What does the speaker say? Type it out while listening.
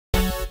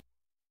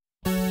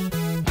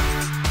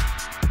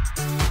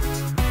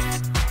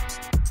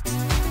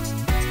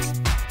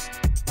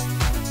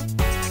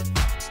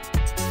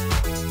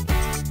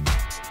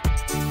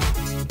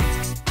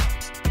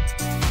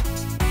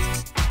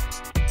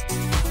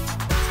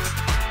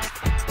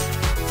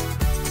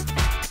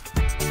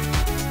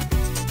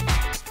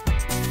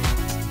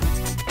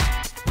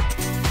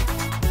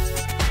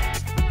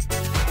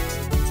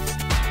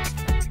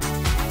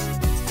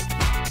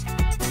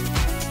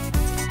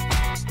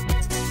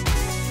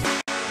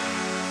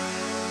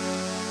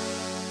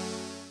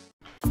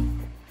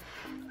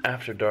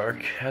after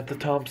dark at the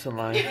Thompson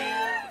line.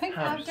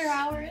 After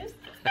hours.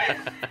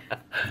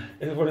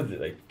 What is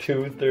it, like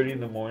 2:30 in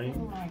the morning?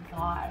 Oh my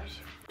gosh.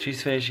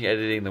 She's finishing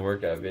editing the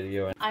workout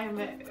video. I'm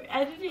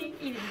editing,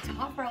 eating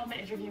top ramen,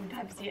 and drinking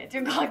Pepsi at 2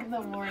 o'clock in the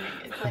morning.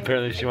 It's like,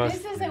 apparently she wants.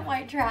 This isn't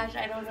white trash.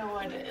 I don't know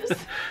what it is.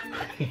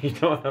 You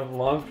don't have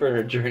lawn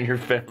furniture in your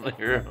family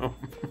room.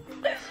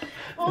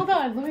 Hold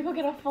on, let me go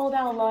get a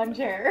fold-out lawn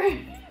chair.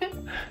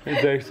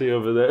 It's actually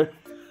over there.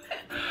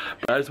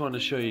 But I just wanted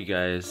to show you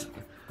guys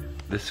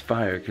this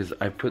fire because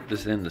I put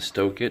this in to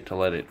stoke it to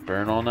let it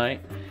burn all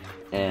night,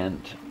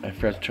 and I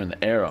forgot to turn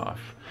the air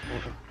off.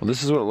 Well,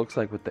 this is what it looks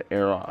like with the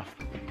air off.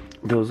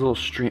 Those little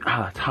stream.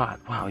 Ah, it's hot.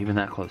 Wow, even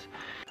that close.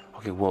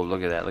 Okay, whoa,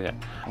 look at that. Look at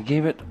that. I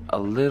gave it a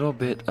little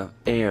bit of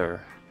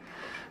air.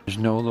 There's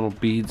no little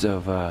beads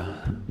of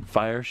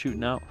fire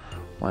shooting out.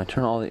 When I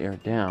turn all the air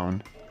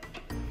down,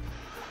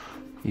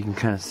 you can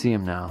kind of see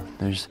them now.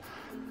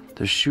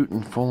 They're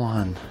shooting full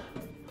on.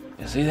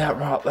 You see that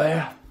right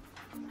there?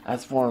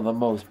 That's one of the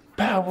most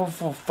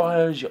powerful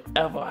fires you'll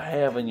ever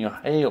have in your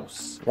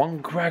house.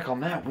 One crack on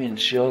that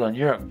windshield and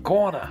you're a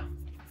goner.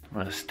 I'm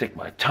gonna stick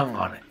my tongue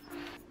on it.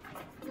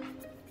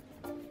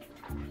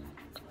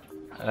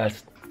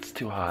 It's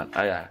too hot.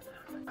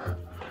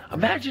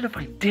 Imagine if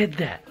I did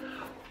that.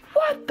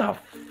 What the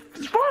f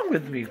is wrong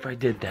with me if I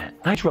did that?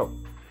 Nitro,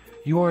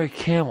 you are a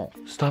camel.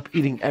 Stop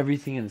eating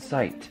everything in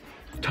sight.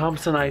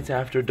 Thompsonites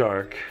after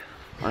dark.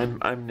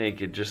 I'm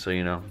naked, just so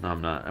you know. No, I'm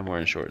not. I'm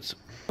wearing shorts.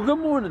 Well, good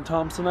morning,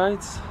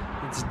 Thompsonites.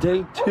 It's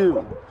day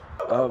 2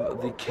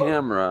 of the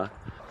camera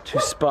to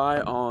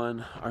spy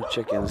on our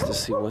chickens to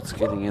see what's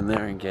getting in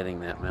there and getting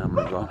that, man. I'm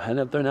gonna go head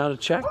up there now to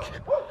check,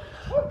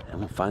 and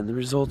we'll find the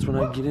results when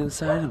I get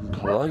inside and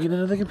plug it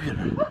into the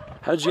computer.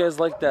 How'd you guys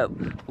like that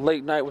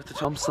late night with the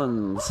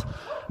Thompsons,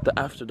 the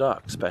After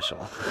Dark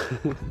special?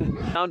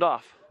 Sound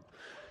off.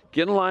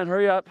 Get in line,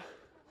 hurry up.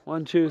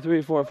 1, 2,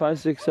 3, 4, 5,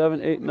 6,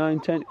 7, 8, 9,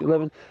 10,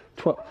 11,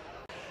 12.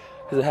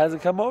 Because it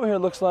hasn't come over here, it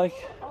looks like.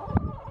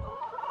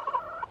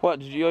 What,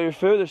 did you owe your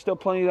food? There's still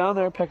plenty down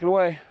there, peck it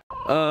away.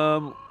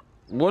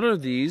 What are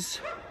these?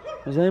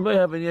 Does anybody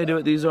have any idea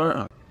what these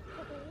are?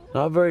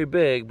 Not very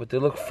big, but they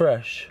look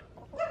fresh.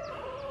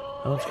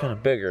 That one's kind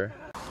of bigger.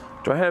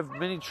 Do I have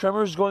mini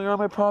tremors going on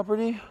my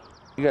property?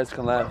 You guys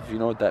can laugh if you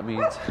know what that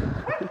means.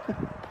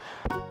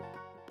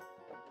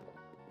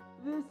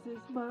 This is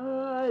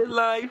my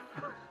life.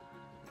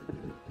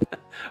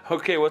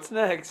 Okay, what's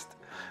next?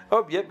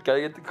 Oh, yep,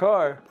 gotta get the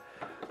car.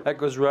 That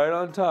goes right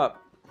on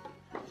top.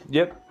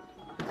 Yep.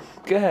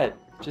 Go ahead,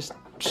 just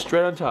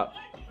straight on top.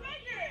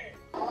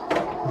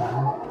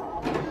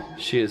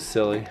 She is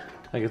silly.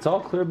 Like, it's all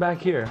clear back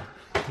here.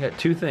 I got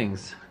 2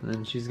 things, and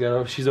then she's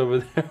over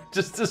there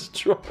just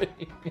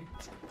destroying it.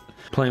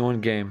 Playing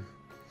one game.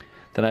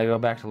 Then I go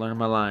back to learn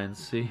my lines.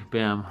 See,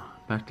 bam,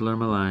 back to learn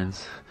my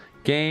lines.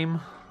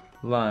 Game,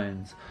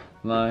 lines,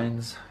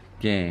 lines,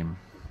 game.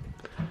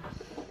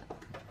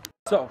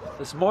 So,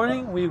 this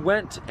morning we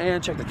went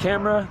and checked the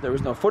camera. There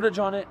was no footage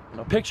on it,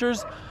 no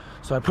pictures.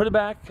 So I put it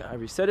back, I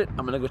reset it.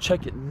 I'm gonna go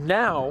check it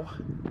now.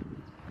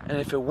 And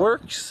if it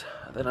works,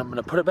 then I'm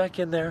gonna put it back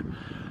in there.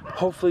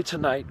 Hopefully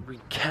tonight we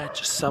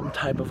catch some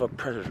type of a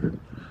predator.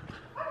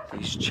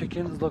 These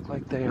chickens look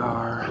like they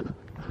are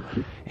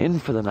in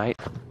for the night.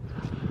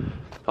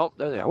 Oh,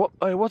 there they are.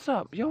 Hey, what's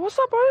up? Yo, what's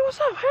up, buddy? What's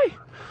up? Hey.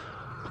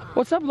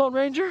 What's up, Lone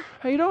Ranger?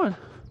 How you doing?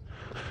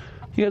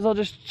 You guys all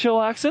just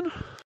chillaxing?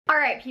 All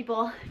right,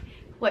 people.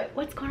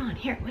 What's going on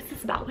here? What's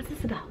this about? What's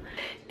this about?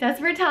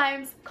 Desperate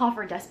times call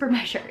for desperate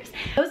measures.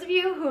 Those of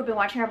you who have been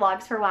watching our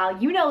vlogs for a while,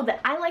 you know that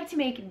I like to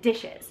make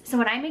dishes. So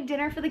when I make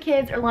dinner for the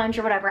kids or lunch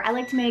or whatever, I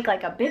like to make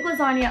like a big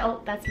lasagna.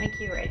 Oh, that's my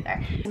cue right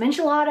there. Some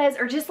enchiladas,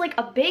 or just like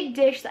a big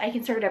dish that I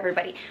can serve to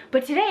everybody.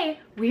 But today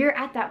we're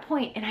at that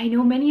point, and I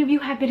know many of you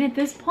have been at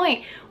this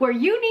point where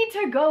you need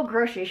to go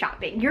grocery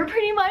shopping. You're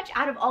pretty much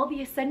out of all the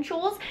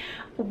essentials.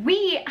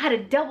 We had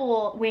a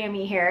double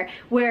whammy here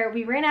where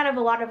we ran out of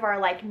a lot of our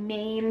like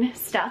main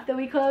stuff that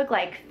we cook,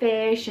 like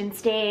fish and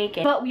steak,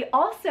 but we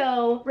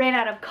also ran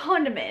out of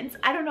condiments.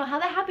 I don't know how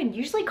that happened.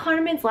 Usually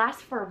condiments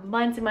last for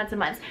months and months and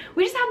months.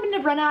 We just happened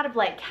to run out of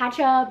like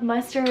ketchup,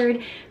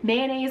 mustard,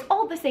 mayonnaise,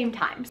 all at the same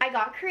time. I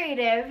got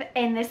creative,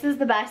 and this is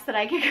the best that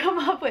I could come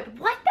up with.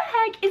 What the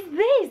heck is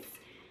this?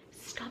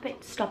 Stop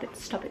it, stop it,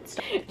 stop it,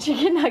 stop it.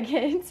 Chicken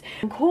nuggets,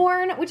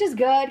 corn, which is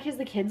good because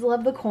the kids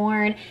love the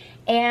corn,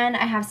 and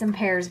I have some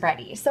pears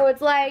ready. So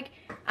it's like,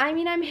 I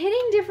mean, I'm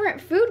hitting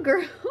different food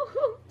groups.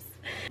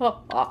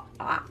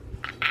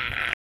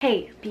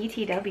 Hey,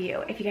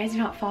 BTW, if you guys do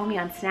not follow me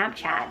on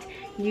Snapchat,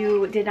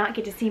 you did not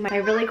get to see my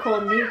really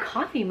cool new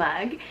coffee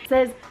mug. It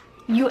says,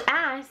 you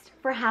asked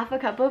for half a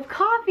cup of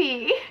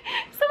coffee.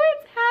 So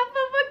it's half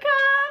of a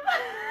cup.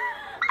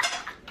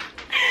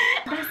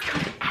 Best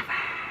cup ever.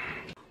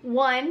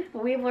 1,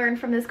 what we've learned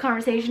from this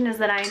conversation is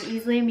that I am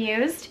easily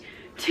amused.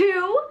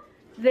 2,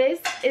 this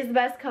is the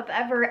best cup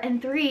ever.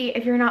 And 3,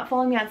 if you're not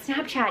following me on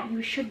Snapchat,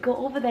 you should go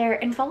over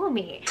there and follow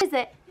me. What is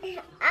it?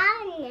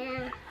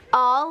 Anna.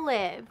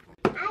 Olive.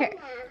 Here.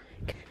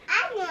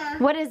 Anna.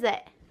 What is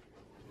it?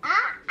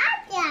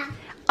 Anna.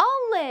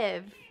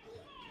 Olive.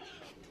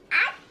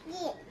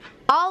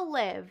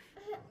 Olive.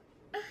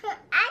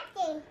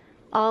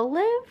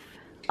 Olive?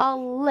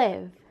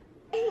 Olive.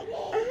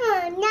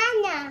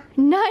 Nana.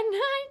 Nine.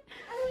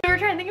 We were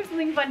trying to think of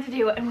something fun to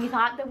do, and we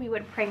thought that we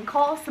would prank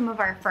call some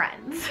of our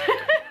friends.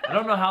 I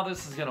don't know how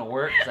this is gonna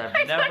work, because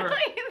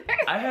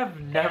I have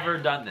never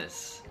done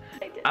this.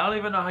 I don't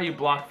even know how you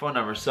block phone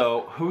numbers,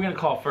 so who are we gonna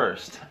call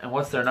first? And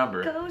what's their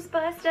number?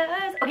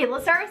 Ghostbusters. Okay,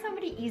 let's start with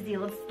somebody easy.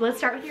 Let's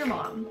start with your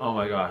mom. Oh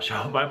my gosh,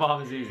 oh, my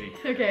mom is easy.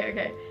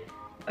 Okay.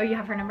 Oh, you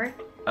have her number?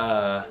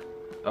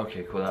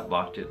 Okay, cool, that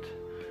blocked it.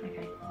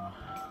 Okay.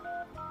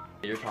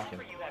 You're talking.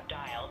 The number you have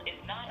dialed is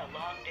not a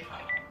long distance.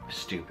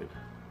 Stupid.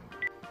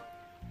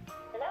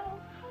 Hello?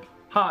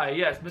 Hi,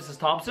 yes, Mrs.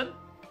 Thompson?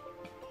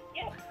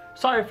 Yes.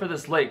 Sorry for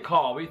this late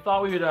call. We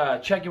thought we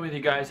would check in with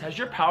you guys. Has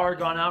your power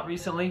gone out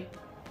recently?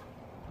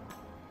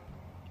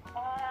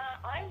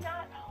 I'm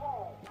not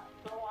home,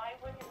 so I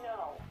wouldn't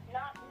know.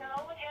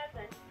 No, it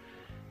hasn't.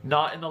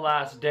 Not in the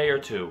last day or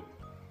two.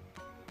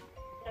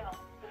 No,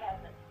 it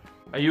hasn't.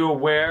 Are you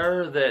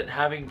aware that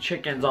having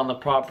chickens on the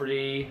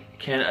property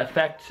can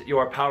affect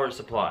your power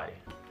supply?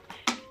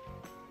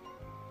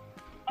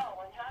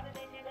 Oh, and how did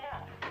they do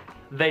that?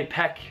 They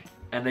peck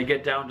and they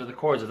get down to the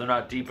cords if they're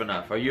not deep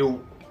enough. Is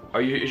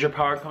your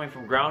power coming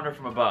from ground or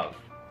from above?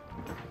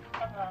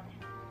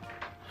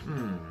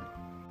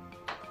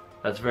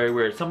 That's very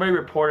weird. Somebody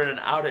reported an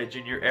outage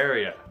in your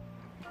area.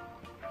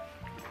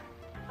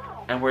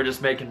 Oh, And we're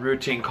just making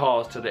routine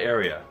calls to the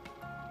area.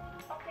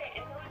 okay,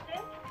 and who is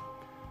this?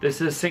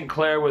 This is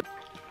Sinclair with,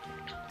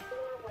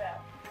 Who with?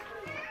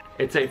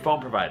 it's a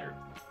phone provider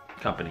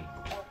company.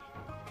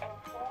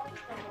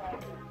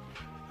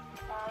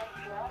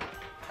 Well,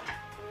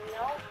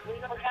 no, we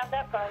don't have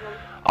that problem.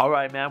 All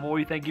right, ma'am. Well,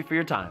 we thank you for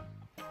your time.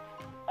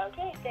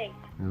 Okay, thanks.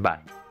 Bye.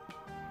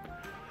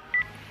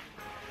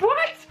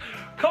 What?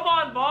 Come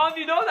on, Mom.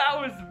 You know that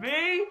was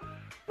me.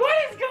 What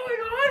is going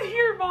on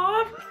here,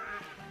 Mom?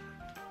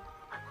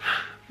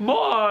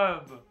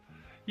 Mom,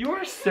 you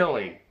are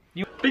silly.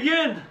 You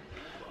begin.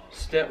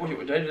 Step. Wait,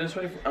 did I do this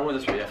way? I went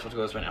this way. Yes, let's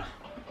go this way now.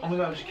 Oh my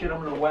gosh, kid,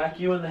 I'm gonna whack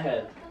you in the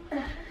head.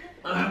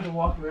 I have to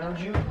walk around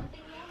you.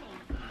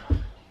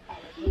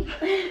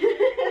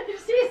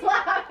 She's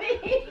laughing.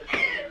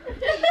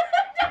 Don't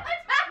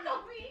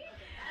tackle me.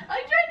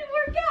 I'm trying to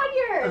work out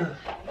here.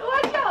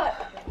 Watch out.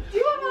 Do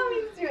what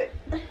mommy's doing.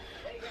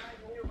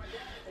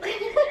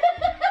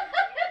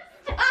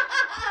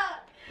 Stop.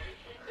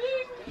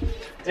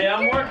 Hey,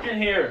 I'm working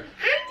here.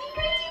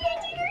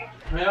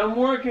 Hey, I'm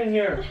working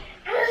here.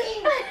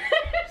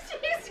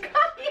 She's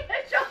got me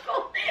in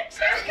trouble.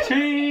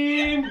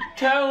 Team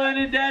Talon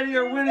and Daddy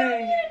are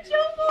winning.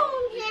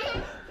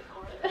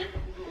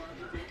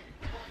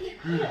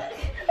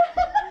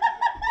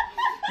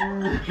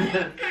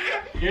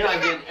 You're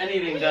not getting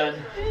anything done.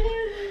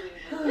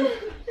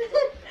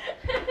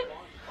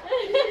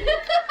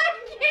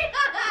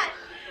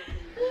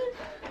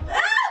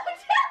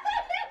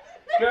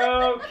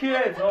 Go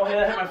kids! Oh, yeah,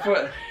 that hit my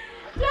foot.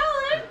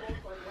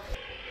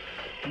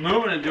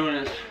 Moving and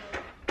doing this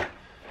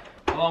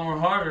a lot more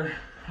harder.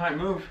 Alright,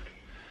 move.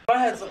 If I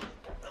had some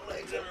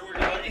legs that were a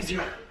lot easier.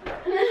 How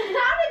did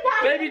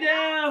that? Baby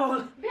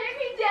down!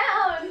 Baby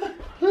down!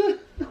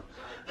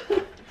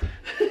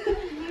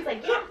 He's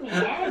like, yeah,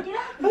 man,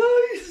 yeah.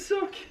 Oh, he's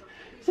so cute.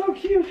 So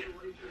cute.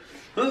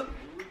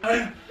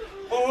 5,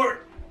 4,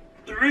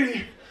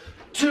 3,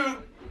 2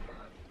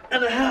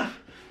 and a half.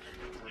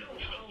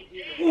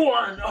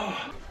 1.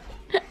 Oh.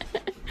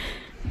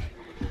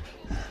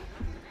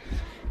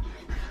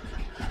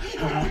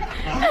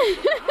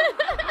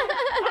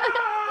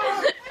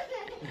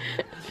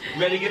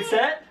 Ready, get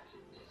set?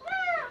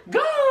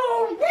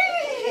 Go!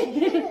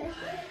 Whee!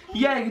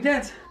 Yeah, you can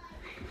dance.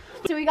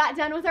 So we got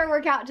done with our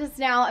workout just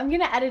now. I'm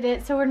gonna edit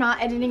it so we're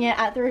not editing it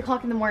at 3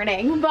 o'clock in the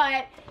morning.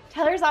 But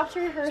Tyler's off to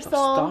rehearsal.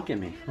 Stop stalking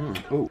me.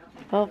 Ooh.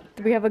 Oh,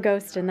 we have a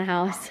ghost in the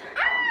house.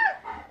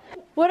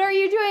 What are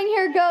you doing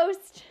here,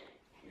 ghost?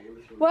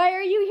 Why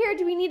are you here?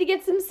 Do we need to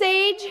get some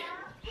sage?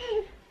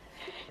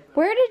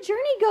 Where did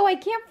Journey go? I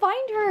can't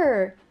find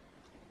her.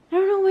 I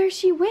don't know where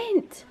she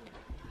went.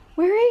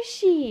 Where is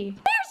she?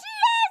 There she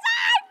is!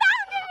 I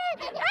found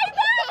her! I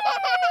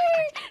found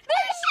her!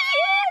 There she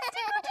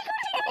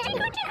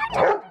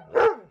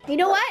is! You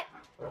know what?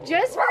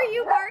 Just for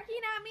you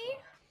barking at me,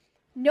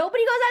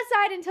 nobody goes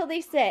outside until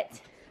they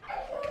sit.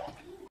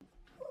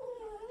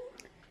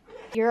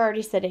 You're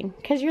already sitting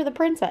because you're the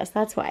princess.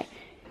 That's why.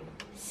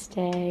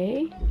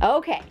 Stay.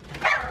 Okay.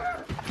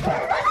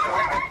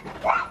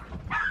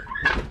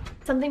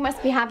 Something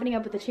must be happening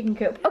up at the chicken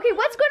coop. Okay,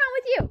 what's going on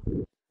with you?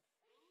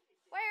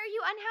 Why are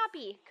you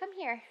unhappy? Come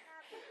here.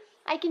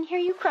 I can hear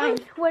you crying.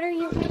 Why are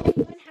you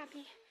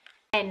unhappy?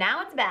 And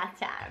now it's bath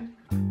time.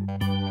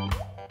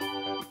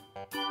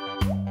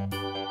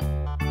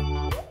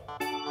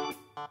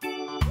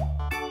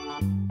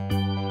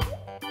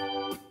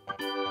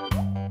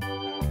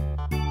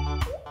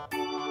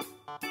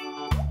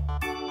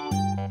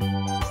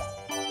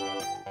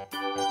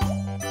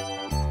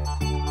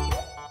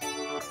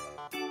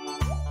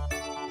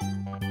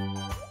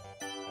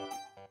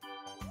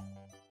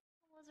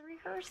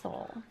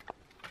 Rehearsal.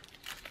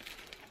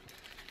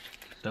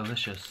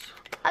 delicious.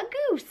 A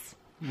goose.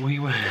 We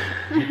went.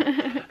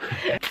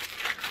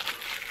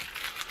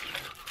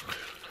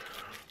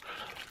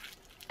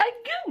 A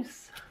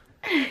goose.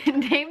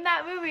 Name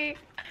that movie.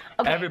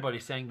 Okay. Everybody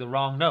sang the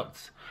wrong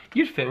notes.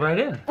 You'd fit right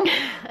in.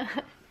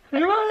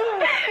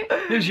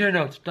 Here's your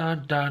notes.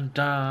 Dun dun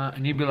dun,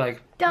 and you'd be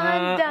like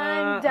Dun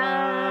dun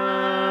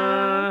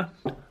dun.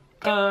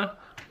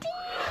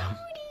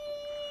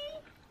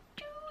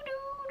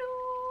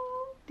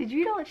 Did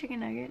you eat all the chicken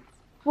nuggets?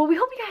 Well, we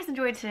hope you guys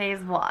enjoyed today's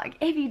vlog.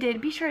 If you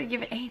did, be sure to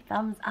give it a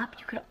thumbs up.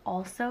 You could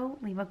also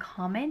leave a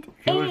comment.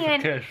 Give us a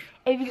And kiss.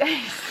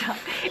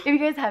 if you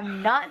guys have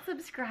not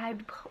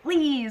subscribed,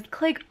 please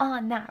click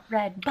on that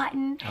red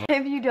button.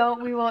 If you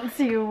don't, we won't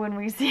see you when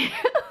we see you.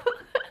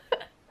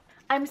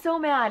 I'm so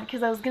mad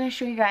because I was going to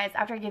show you guys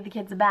after I gave the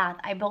kids a bath.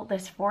 I built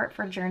this fort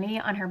for Journey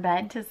on her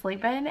bed to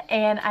sleep in,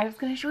 and I was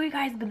going to show you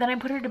guys, but then I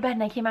put her to bed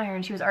and I came out here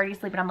and she was already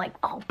sleeping. I'm like,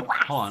 oh,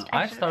 blast. Hold on,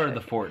 I started the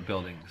fort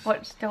buildings.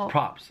 What? Still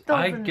Props. Don't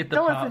I listen, get the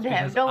don't props listen to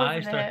him. because Don't I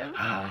listen to him.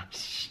 start.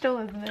 Shh,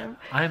 don't listen to him.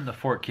 I am the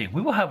fort king.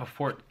 We will have a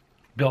fort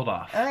build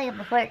off. I am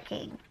the fort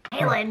king.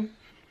 Talon.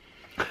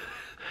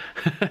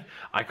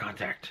 Eye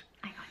contact.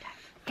 Eye contact.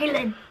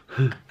 Talon.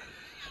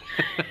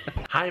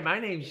 Hi, my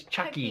name's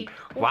Chucky.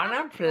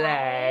 Wanna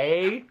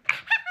play?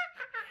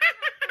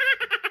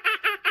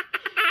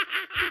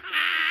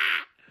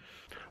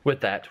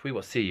 With that, we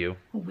will see you.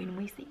 When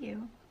we see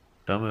you.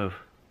 Don't move.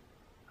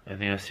 I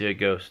think I see a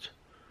ghost.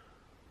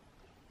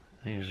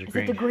 I think there's a Is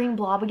green. it the green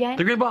blob again?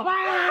 The green blob.